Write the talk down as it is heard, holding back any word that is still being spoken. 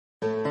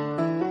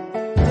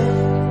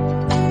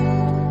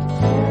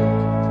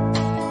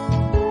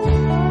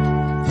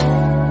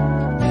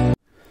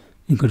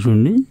ఇక్కడ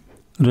చూడండి,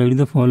 right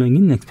the following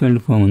in expand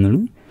form అన్నాడు.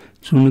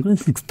 చూడండి ఇక్కడ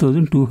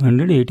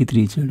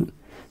 6283 ఇచ్చాడు.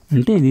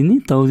 అంటే దీన్ని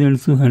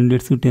థౌజండ్స్,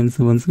 హండ్రెడ్స్, టెన్స్,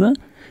 వన్స్గా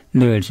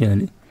డివైడ్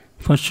చేయాలి.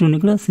 ఫస్ట్ చూడండి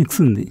ఇక్కడ 6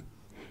 ఉంది,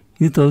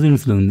 ఇది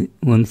థౌజండ్స్లో ఉంది.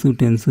 Once,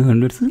 tense,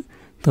 hundreds,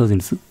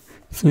 thousands.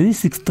 So ఇది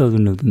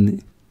 6000 అవుతుంది.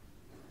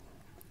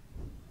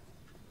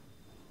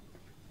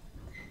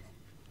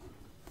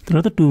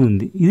 తర్వాత 2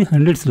 ఉంది, ఇది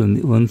హండ్రెడ్స్లో ఉంది.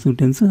 Once,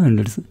 tense,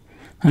 hundreds.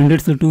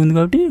 హండ్రెడ్స్లో 2 ఉంది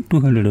కాబట్టి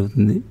 200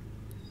 అవుతుంది.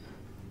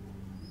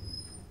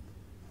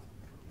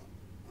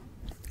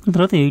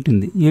 తర్వాత 8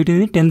 ఉంది, 8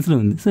 అనేది టెన్స్లో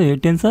ఉంది. So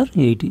 8 tens are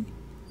 80.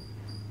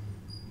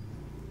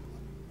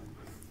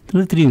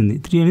 తర్వాత 3 ఉంది,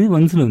 3 అనేది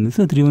వన్స్లో ఉంది.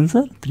 So 3 once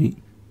are 3.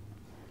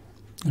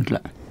 అట్లా.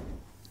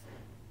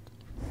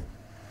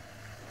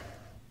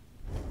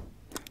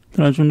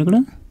 తర్వాత చూడండి ఇక్కడ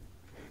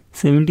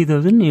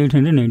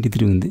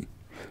 70,893 ఉంది.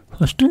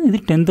 ఫస్ట్ ఇది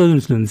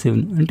 10,000స్లో ఉంది.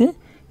 7 అంటే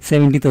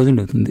 70,000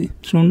 అవుతుంది.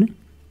 చూడండి,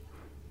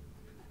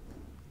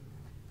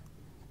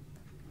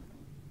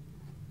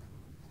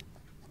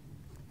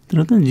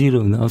 తర్వాత 0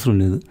 ఉంది, అవసరం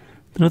లేదు.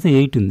 తర్వాత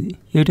 8 ఉంది,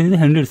 8 అనేది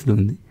హండ్రెడ్స్లో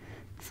ఉంది.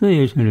 సో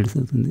 800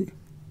 అవుతుంది.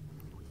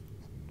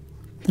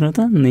 తర్వాత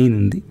 9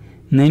 ఉంది,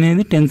 9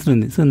 అనేది టెన్స్లో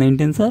ఉంది. So 9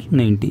 tens are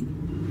 90.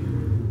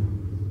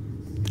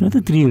 తర్వాత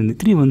 3 ఉంది,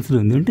 3 వన్స్లో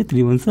ఉంది. అంటే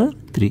 3 వన్స్ ఆర్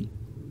 3.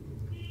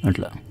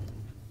 అట్లా.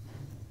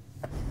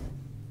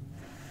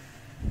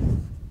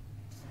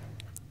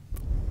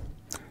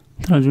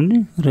 తర్వాత చూడండి,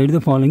 right the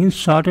following in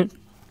short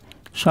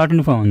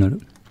and form అన్నాడు.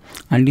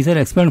 అంటే ఈసారి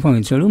ఎక్స్పాండ్ ఫామ్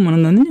ఇచ్చాడు, మనం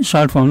దాన్ని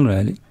షార్ట్ ఫామ్లో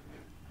రాయాలి.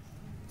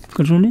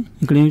 ఇక్కడ చూడండి,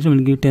 ఇక్కడ ఏమి ఇచ్చాడు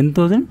మనకి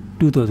 10,000,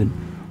 2,000,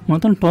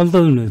 మొత్తం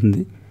 12,000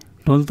 అవుతుంది.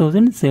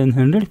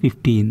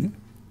 12,715.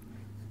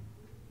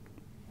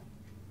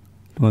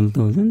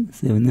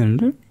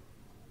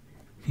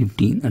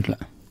 12,715 అట్లా.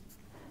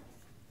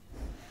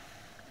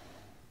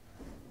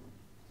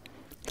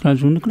 తర్వాత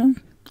చూడండి, ఇక్కడ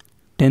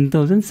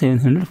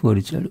 10,704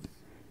 ఇచ్చాడు.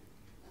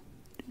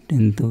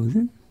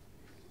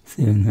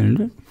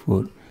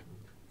 10,704.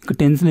 ఇక్కడ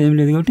టెన్స్లో ఏం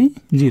లేదు కాబట్టి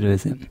 0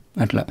 వేసాం.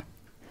 అట్లా.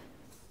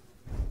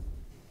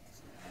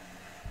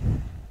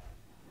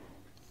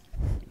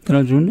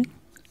 తర్వాత చూడండి,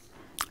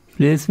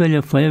 ప్లేస్ వాల్యూ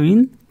ఆఫ్ 5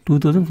 ఇన్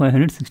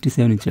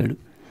 2567 ఇచ్చాడు.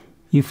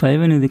 ఈ 5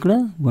 అనేది ఇక్కడ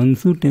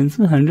వన్స్, టెన్స్,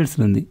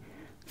 హండ్రెడ్స్లో ఉంది.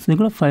 సో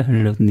ఇక్కడ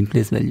 500 అవుతుంది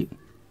ప్లేస్ వాల్యూ.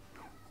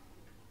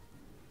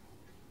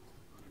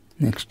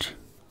 నెక్స్ట్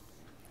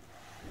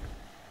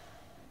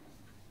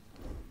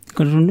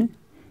ఇక్కడ చూడండి,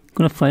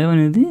 ఇక్కడ 5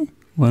 అనేది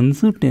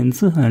వన్స్,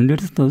 టెన్స్,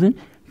 హండ్రెడ్స్, 1000,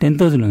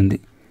 10,000 ఉంది.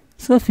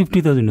 సో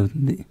 50,000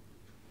 అవుతుంది.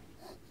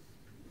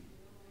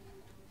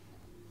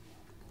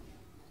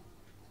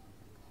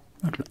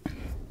 అట్లా.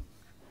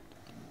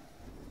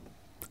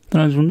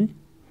 తర్వాత చూడండి,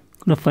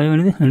 ఇక్కడ 5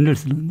 అనేది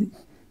హండ్రెడ్స్లో ఉంది.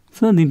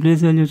 సో దీని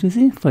ప్లేస్ వాల్యూ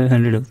వచ్చేసి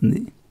 500 అవుతుంది.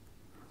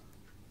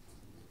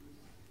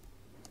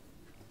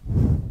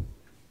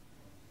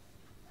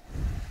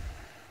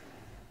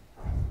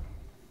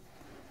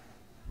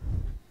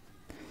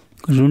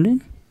 ఇక్కడ చూడండి,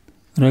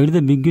 right the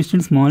biggest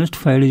and smallest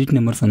 5 digit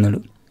numbers అన్నాడు.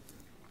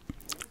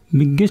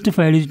 బిగ్గెస్ట్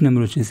 5 డిజిట్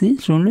నెంబర్ వచ్చేసి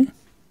చూడండి,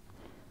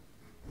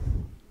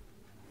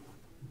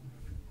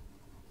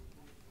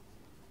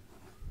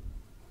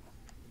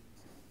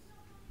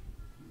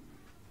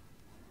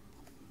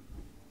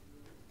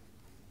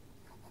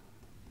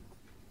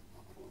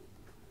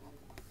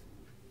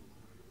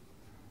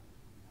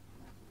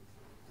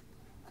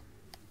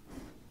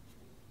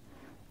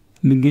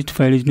 బిగ్గెస్ట్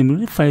 5 డిజిట్ నెంబర్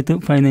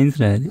 5 నైన్స్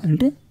రాయాలి.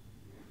 అంటే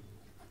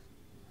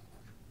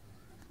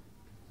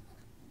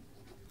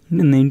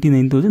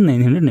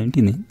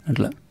 99,999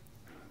 అట్లా.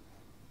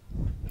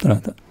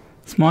 తర్వాత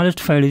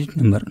smallest 5 digit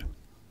number,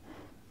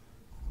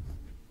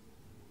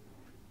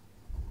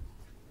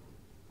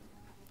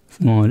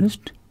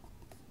 smallest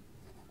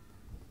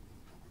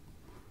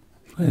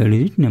 5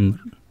 digit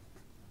number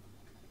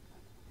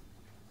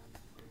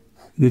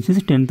ఇది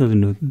వచ్చేసి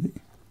 10,000 అవుతుంది.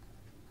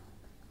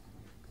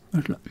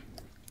 అట్లా.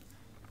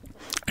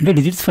 అంటే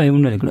డిజిట్స్ 5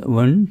 ఉండాలి. ఇక్కడ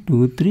 1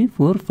 2 3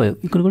 4 5,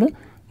 ఇక్కడ కూడా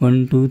 1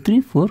 2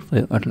 3 4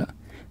 5 అట్లా.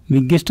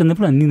 బిగ్గెస్ట్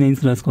అన్నప్పుడు అన్ని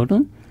 9s రాసుకోవటం,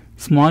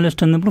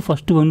 స్మాలెస్ట్ అన్నప్పుడు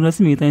ఫస్ట్ 1 రాసి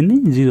మిగతా అన్ని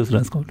 0s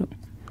రాసుకోవటం.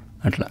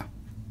 అట్లా.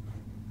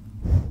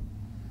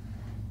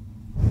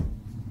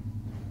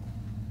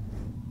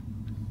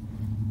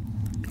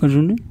 ఇక్కడ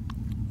చూడండి,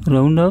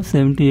 round of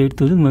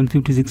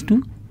 78,156 to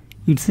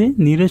it's a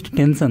nearest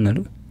tense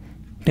అన్నాడు.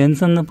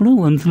 టెన్స్ అన్నప్పుడు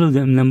వన్స్లో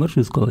నెంబర్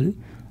చూసుకోవాలి.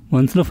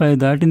 వన్స్లో 5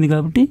 దాటింది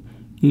కాబట్టి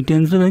ఈ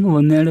టెన్స్లో దానికి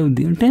 1 యాడ్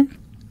అవుద్ది. అంటే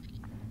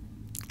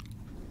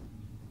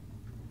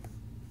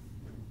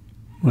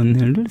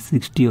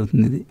 160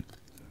 అవుతుంది. ఇది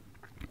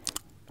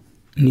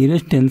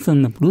నియరెస్ట్ టెన్స్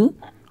అన్నప్పుడు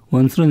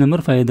వన్స్లో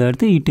నెంబర్ 5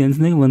 దాటితే ఈ టెన్స్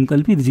దగ్గర 1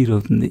 కలిపి ఇది 0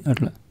 అవుతుంది.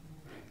 అట్లా.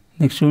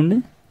 నెక్స్ట్ చూడండి,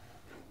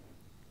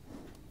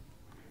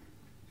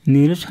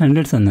 నియరెస్ట్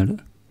హండ్రెడ్స్ అన్నాడు.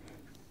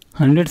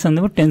 హండ్రెడ్స్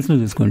అన్నప్పుడు టెన్స్లో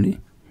చూసుకోండి.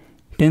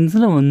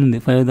 టెన్స్లో 1 ఉంది,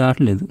 5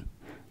 దాటలేదు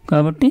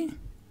కాబట్టి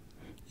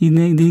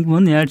దీనికి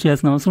ముందు యాడ్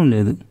చేయాల్సిన అవసరం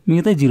లేదు,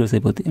 మిగతా 0s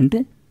అయిపోతాయి. అంటే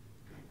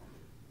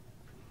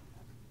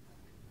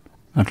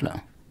అట్లా.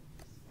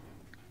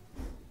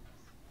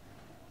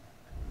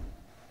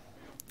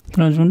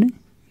 తర్వాత చూడండి,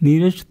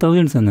 నియరెస్ట్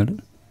థౌజండ్స్ అన్నాడు.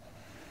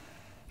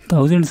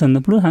 థౌజండ్స్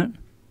అన్నప్పుడు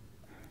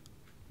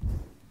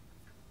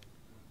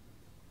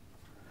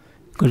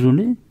ఇక్కడ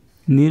చూడండి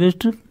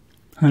నియరెస్ట్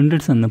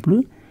హండ్రెడ్స్ అన్నప్పుడు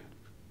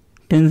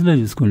టెన్స్లో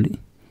చూసుకోండి.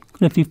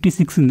 ఇక్కడ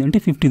 56 ఉంది అంటే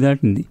 50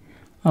 దాటింది.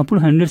 అప్పుడు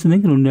హండ్రెడ్స్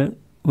దగ్గర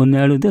 1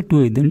 యాడ్ అవుతే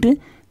 2 అవుతుంది అంటే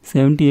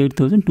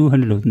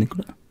 78,200 అవుతుంది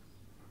ఇక్కడ.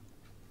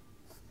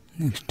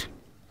 నెక్స్ట్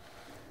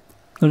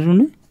ఇక్కడ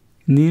చూడండి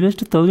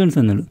నియరెస్ట్ థౌజండ్స్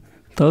అన్నాడు.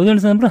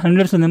 థౌజండ్స్ అన్నప్పుడు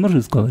హండ్రెడ్స్ నెంబర్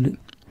చూసుకోవాలి.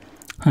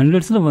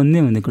 హండ్రెడ్స్లో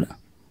 1 ఉంది ఇక్కడ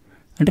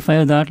అంటే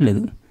 5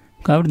 దాటలేదు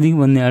కాబట్టి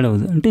దీనికి 1 యాడ్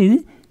అవుతుంది అంటే ఇది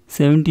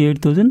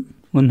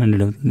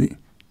 78,100 అవుతుంది.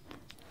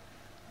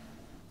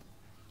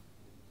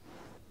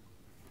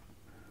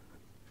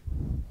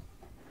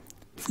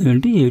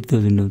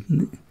 $78,000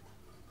 అవుతుంది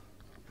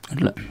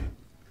అట్లా.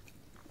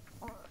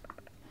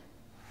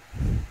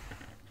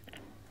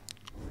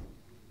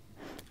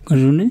 ఇక్కడ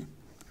చూడండి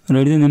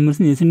రైట్ ద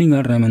నెంబర్స్ని అసెండింగ్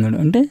ఆర్డర్ రాయమన్నాడు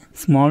అంటే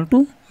స్మాల్ టు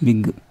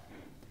బిగ్.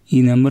 ఈ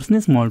నెంబర్స్ని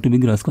స్మాల్ టు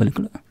బిగ్ రాసుకోవాలి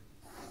ఇక్కడ.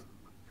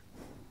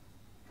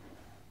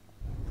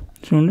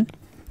 చూడండి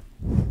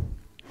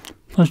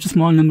ఫస్ట్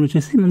స్మాల్ నెంబర్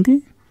వచ్చేసి మనకి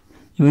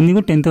ఇవన్నీ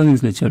కూడా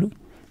 10,000s ఇచ్చాడు.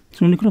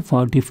 చూడండి ఇక్కడ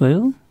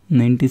 45,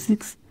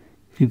 96,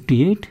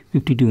 58,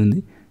 52 ఉంది.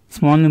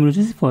 స్మాల్ నెంబర్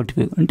వచ్చేసి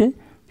 45 అంటే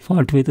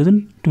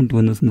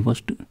 45,021 వస్తుంది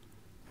ఫస్ట్.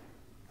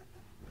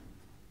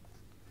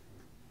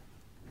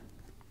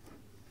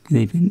 ఇది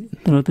అయిపోయింది.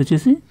 తర్వాత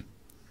వచ్చేసి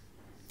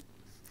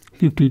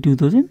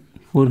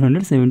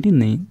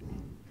 52,479.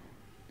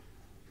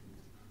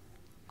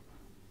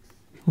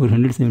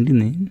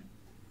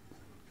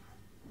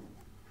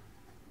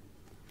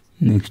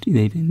 నెక్స్ట్ ఇది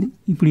అయిపోయింది.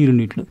 ఇప్పుడు ఈ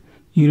రెండిట్లో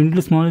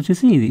స్మాల్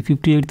వచ్చేసి ఇది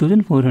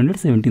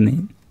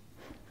 58,479.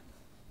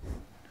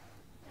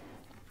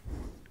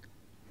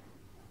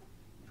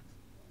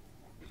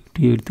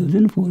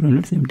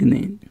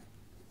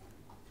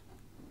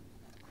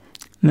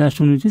 లాస్ట్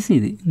వన్ వచ్చేసి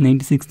ఇది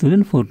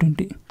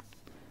 96,420.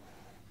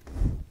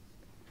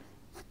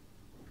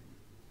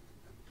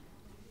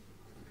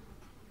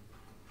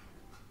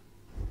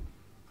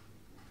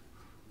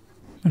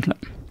 అట్లా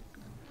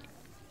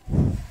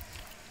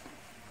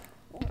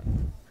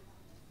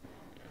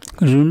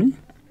ఇక్కడ చూడండి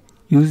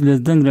use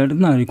less than greater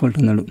than or equal to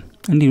అన్నాడు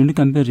అంటే ఈ రెండు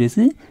కంపేర్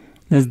చేసి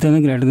లెస్ దాన్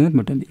గ్రేటర్ దాన్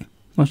పెట్టాలి.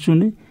 ఫస్ట్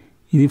చూడండి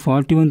ఇది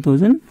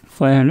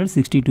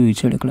 41,562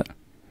 ఇచ్చాడు.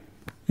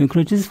 ఇక్కడ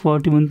వచ్చేసి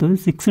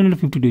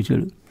 41,652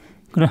 ఇచ్చాడు.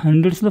 ఇక్కడ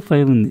హండ్రెడ్స్లో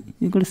 5 ఉంది,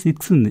 ఇక్కడ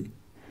 6 ఉంది.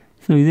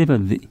 సో ఇదే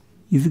పెద్దది.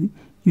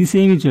 ఇది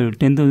సేమ్ ఇచ్చాడు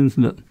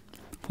 10,000స్లో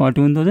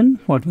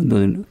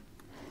 41,000.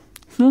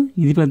 సో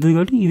ఇది పెద్దది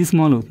కాబట్టి ఇది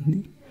స్మాల్ అవుతుంది,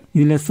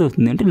 ఇది లెస్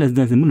అవుతుంది అంటే లెస్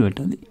దాన్ సింబల్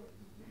పెట్టాలి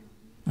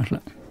అట్లా.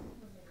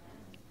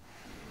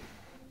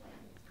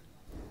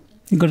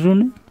 ఇక్కడ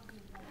చూడండి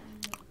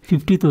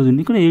 50,000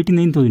 ఇక్కడ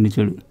 89,000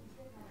 ఇచ్చాడు.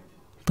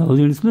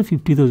 థౌజండ్స్లో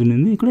 50,000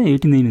 ఉంది, ఇక్కడ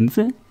 89 ఉంది.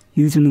 సార్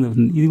ఇది చిన్నది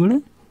అవుతుంది, ఇది కూడా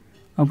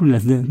అప్పుడు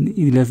లెస్ దాన్ ఉంది.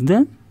 ఇది లెస్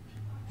దాన్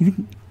ఇది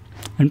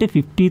అంటే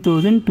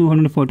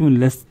 50,241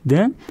 లెస్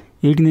దాన్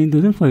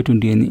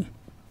 89,520 అని.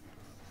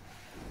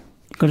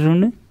 ఇక్కడ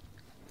చూడండి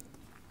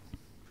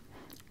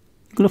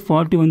ఇక్కడ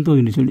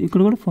 41,000 ఇచ్చాడు, ఇక్కడ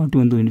కూడా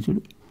 41,000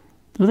 ఇచ్చాడు.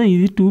 తర్వాత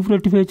ఇది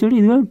 235 ఇచ్చాడు,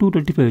 ఇది కూడా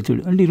 235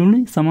 ఇచ్చాడు. అంటే ఈ రెండు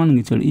సమానంగా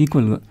ఇచ్చాడు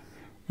ఈక్వల్గా.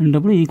 అంటే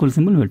ఈక్వల్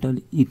సింబల్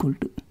పెట్టాలి, ఈక్వల్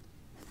టు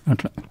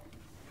అట్లా.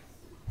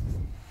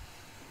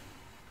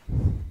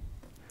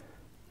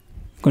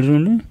 ఇక్కడ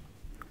చూడండి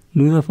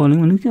డూ ద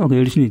ఫాలోయింగ్ మనకి ఒక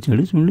ఎడిషన్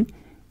ఇచ్చాడు. చూడండి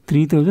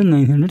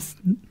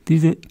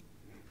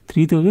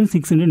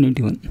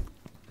 3,691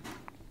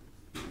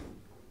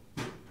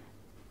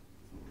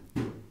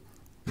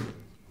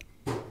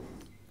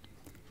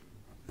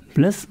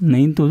 ప్లస్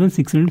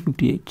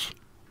 9,658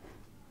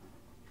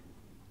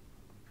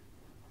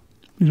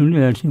 రెండు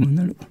యాడ్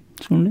చేయమన్నాడు.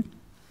 చూడండి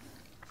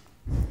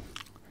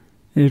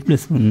 8 +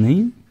 1 9,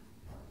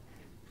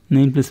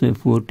 9 + 5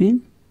 14,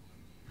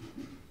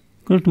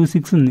 ఇక్కడ 2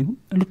 6 ఉంది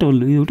అంటే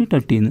 12, ఇది ఒకటి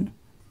 13,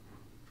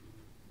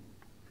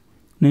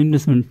 9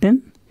 + 1 10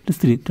 +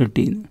 3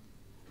 13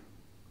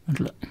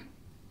 అట్లా.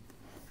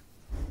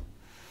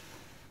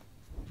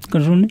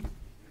 ఇక్కడ చూడండి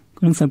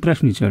ఇక్కడ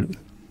సబ్ట్రాక్షన్ ఇచ్చాడు.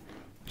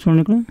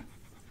 చూడండి ఇక్కడ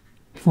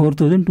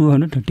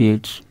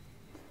 4,238 -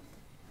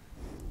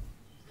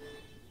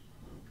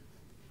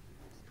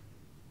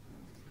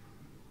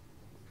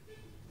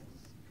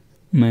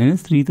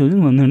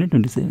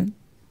 3,127.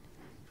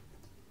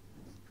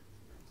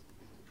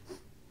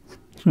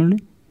 చూడండి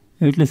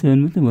 8లో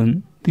 7 పోతే 1,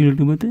 3లో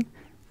 2 పోతే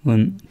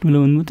 1, 2లో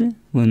 1 పోతే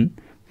 1,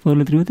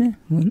 4లో 3 పోతే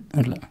 1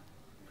 అట్లా.